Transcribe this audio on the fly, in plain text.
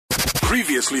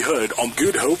Previously heard on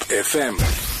Good Hope FM.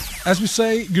 As we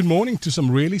say, good morning to some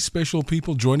really special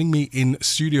people joining me in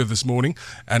studio this morning.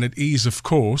 And it is, of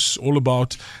course, all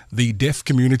about the deaf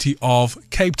community of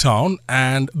Cape Town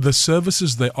and the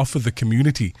services they offer the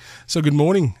community. So good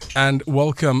morning and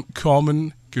welcome,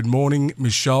 Carmen. Good morning,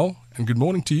 Michelle. And good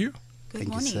morning to you. Good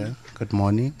morning. Thank you, sir. Good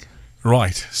morning.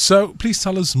 Right. So please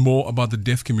tell us more about the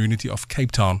deaf community of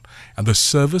Cape Town and the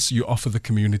service you offer the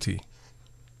community.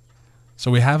 So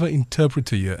we have an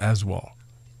interpreter here as well.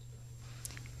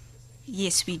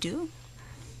 Yes, we do.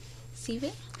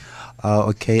 Sive?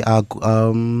 Okay.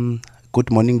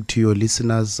 Good morning to your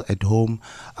listeners at home.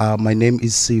 My name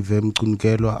is Sive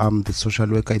Mkungelo. I'm the social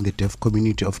worker in the deaf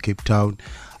community of Cape Town.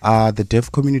 The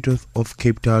deaf community of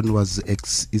Cape Town was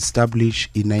established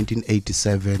in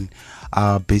 1987.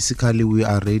 Basically, we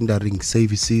are rendering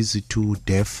services to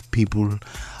deaf people.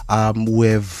 We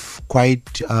have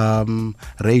quite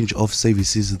range of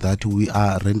services that we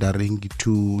are rendering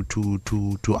to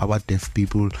our deaf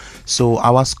people. So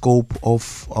our scope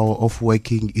of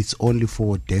working is only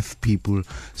for deaf people.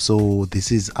 So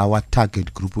this is our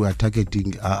target group. We are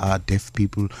targeting deaf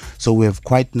people. So we have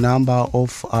quite number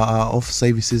of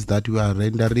services that we are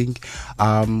rendering.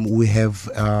 We have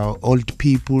old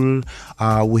people.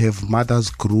 We have mothers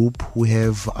group. We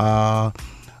have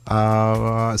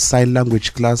sign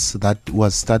language class that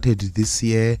was started this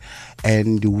year,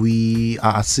 and we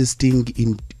are assisting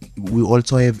in. We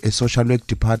also have a social work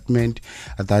department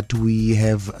that we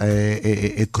have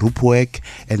a group work,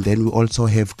 and then we also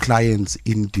have clients,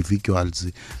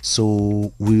 individuals.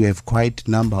 So we have quite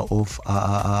number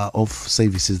of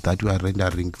services that we are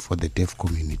rendering for the deaf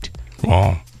community.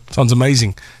 Wow, sounds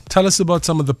amazing. Tell us about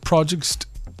some of the projects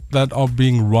that are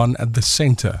being run at the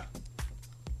center.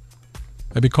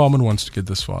 Maybe Carmen wants to get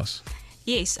this for us.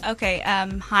 Yes, okay.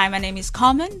 Hi, my name is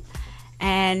Carmen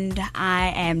and I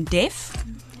am deaf.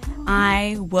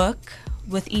 I work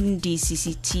within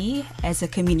DCCT as a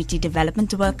community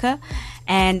development worker,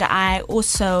 and I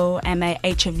also am a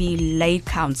HIV lay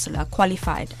counsellor,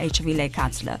 qualified HIV lay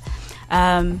counsellor.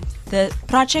 The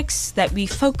projects that we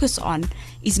focus on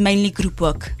is mainly group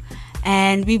work.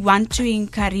 And we want to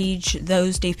encourage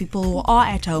those deaf people who are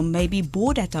at home, maybe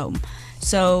bored at home.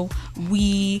 So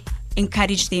we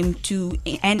encourage them to,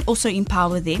 and also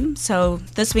empower them. So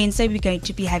this Wednesday we're going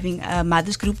to be having a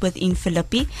mothers group within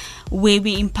Philippi where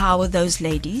we empower those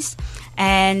ladies.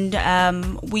 And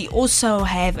we also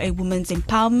have a women's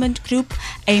empowerment group,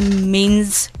 a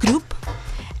men's group.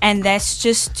 And that's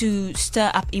just to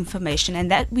stir up information. And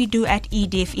that we do at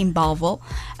EDF in Bellville.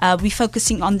 We're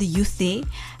focusing on the youth there.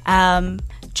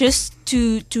 Just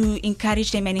to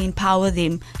encourage them and empower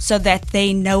them so that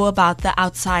they know about the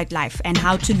outside life and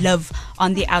how to live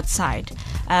on the outside.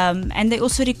 And they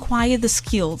also require the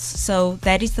skills. So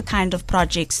that is the kind of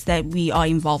projects that we are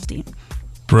involved in.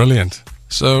 Brilliant.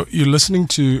 So you're listening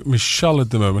to Michelle at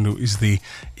the moment, who is the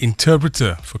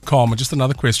interpreter for Carmen. Just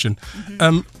another question.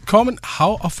 Carmen,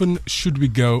 how often should we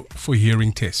go for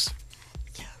hearing tests?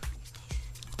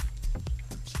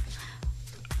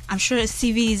 I'm sure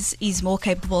CV is more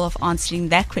capable of answering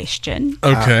that question.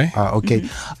 Okay. Okay.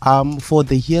 For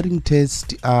the hearing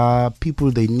test,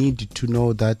 people, they need to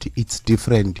know that it's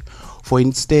different. For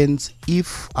instance,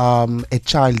 if a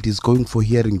child is going for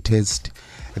hearing test,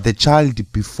 the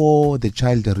child, before the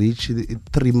child reach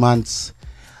 3 months,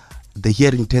 the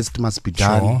hearing test must be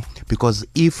done. Sure. Because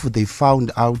if they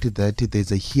found out that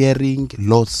there's a hearing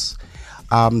loss,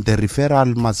 the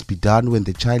referral must be done when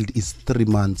the child is 3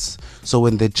 months. So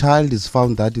when the child is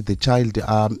found that the child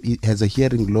has a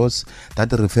hearing loss, that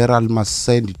referral must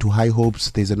send to High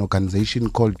Hopes. There's an organization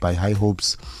called by High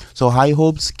Hopes. So High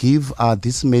Hopes give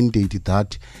this mandate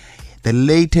that the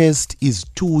latest is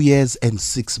 2 years and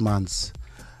 6 months.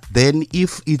 Then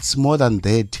if it's more than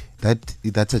that,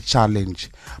 that's a challenge.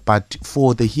 But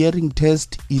for the hearing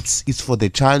test, it's for the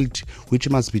child, which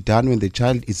must be done when the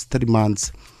child is 3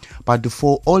 months. But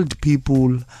for old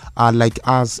people like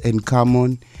us and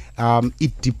Carmen,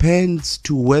 it depends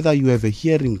to whether you have a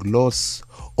hearing loss,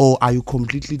 or are you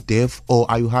completely deaf, or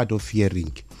are you hard of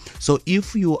hearing. So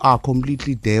if you are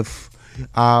completely deaf,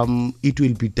 it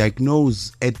will be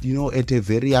diagnosed at a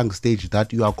very young stage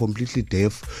that you are completely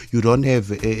deaf. You don't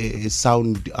have a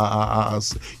sound.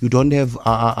 You don't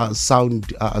have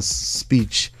sound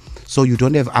speech. So you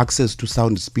don't have access to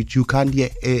sound speech. You can't hear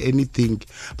anything.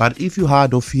 But if you're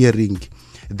hard of hearing,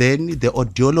 then the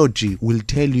audiology will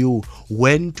tell you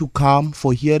when to come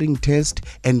for hearing test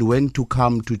and when to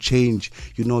come to change,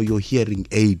 your hearing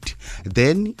aid.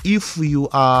 Then if you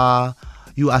are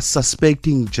you are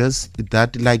suspecting just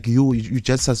that, like you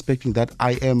just suspecting that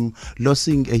I am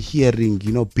losing a hearing,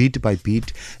 bit by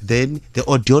bit, then the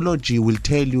audiology will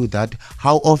tell you that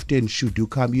how often should you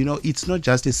come. It's not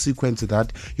just a sequence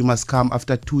that you must come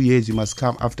after 2 years, you must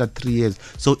come after 3 years.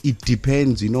 So it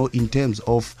depends, in terms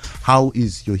of how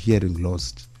is your hearing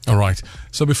lost. All right.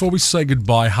 So before we say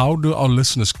goodbye, how do our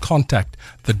listeners contact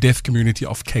the deaf community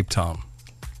of Cape Town?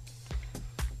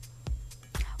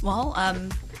 Well,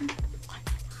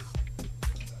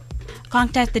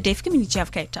 contact the deaf community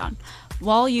of Cape Town.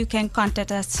 Well, you can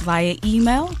contact us via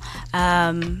email,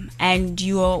 and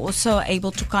you are also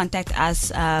able to contact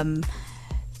us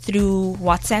through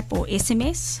WhatsApp or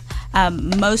SMS.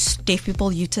 Most deaf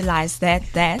people utilize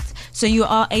that. So you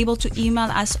are able to email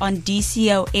us on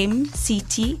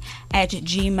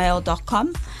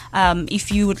dcomct@gmail.com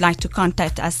if you would like to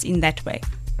contact us in that way.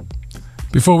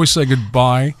 Before we say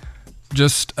goodbye,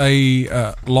 just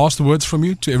a last words from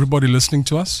you to everybody listening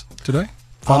to us today.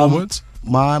 Final words.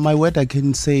 My word, I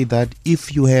can say that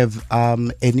if you have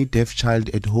any deaf child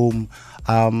at home,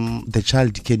 the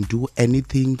child can do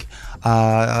anything.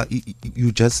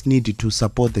 You just need to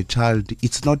support the child.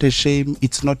 It's not a shame.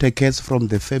 It's not a curse from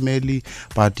the family,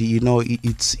 but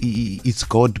it's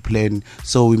God's plan.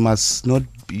 So we must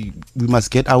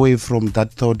get away from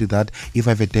that thought that if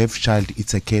I have a deaf child,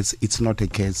 it's a curse. It's not a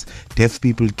curse. Deaf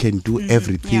people can do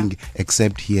everything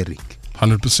except hearing.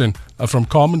 100%. From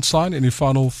Carmen's side, any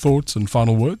final thoughts and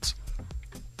final words?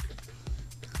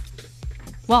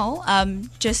 Well,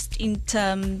 just in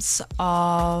terms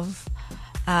of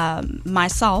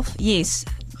myself, yes,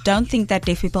 don't think that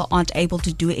deaf people aren't able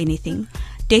to do anything.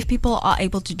 Deaf people are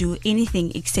able to do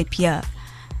anything except hear,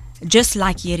 just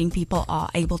like hearing people are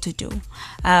able to do.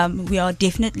 We are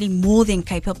definitely more than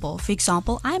capable. For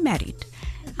example, I'm married.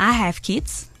 I have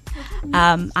kids.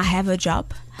 I have a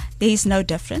job. There is no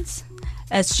difference.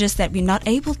 It's just that we're not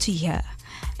able to hear.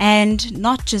 And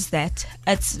not just that,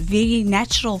 it's very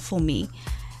natural for me.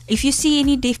 If you see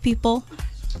any deaf people,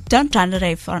 don't run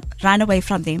away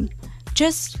from them.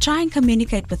 Just try and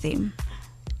communicate with them.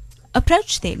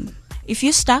 Approach them. If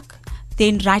you're stuck,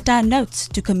 then write down notes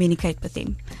to communicate with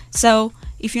them. So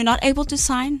if you're not able to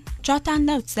sign, jot down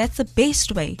notes. That's the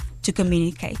best way to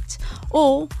communicate.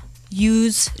 Or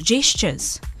use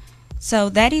gestures. So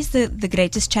that is the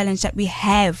greatest challenge that we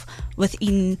have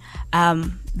within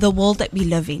the world that we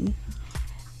live in.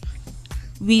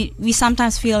 We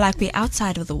sometimes feel like we're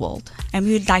outside of the world and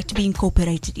we would like to be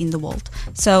incorporated in the world.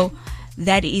 So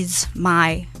that is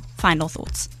my final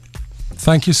thoughts.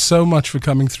 Thank you so much for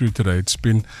coming through today. It's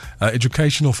been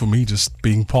educational for me just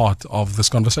being part of this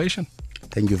conversation.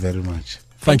 Thank you very much.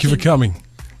 Thank you for coming.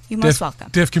 You're most welcome.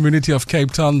 Deaf community of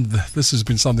Cape Town, this has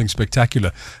been something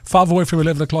spectacular. 5 away from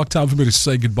 11 o'clock, time for me to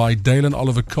say goodbye. Dalen,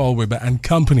 Oliver, Carl Weber and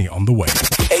company on the way.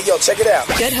 Hey, yo, check it out.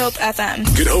 Good Hope FM.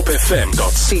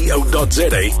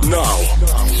 GoodHopeFM.co.za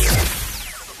now.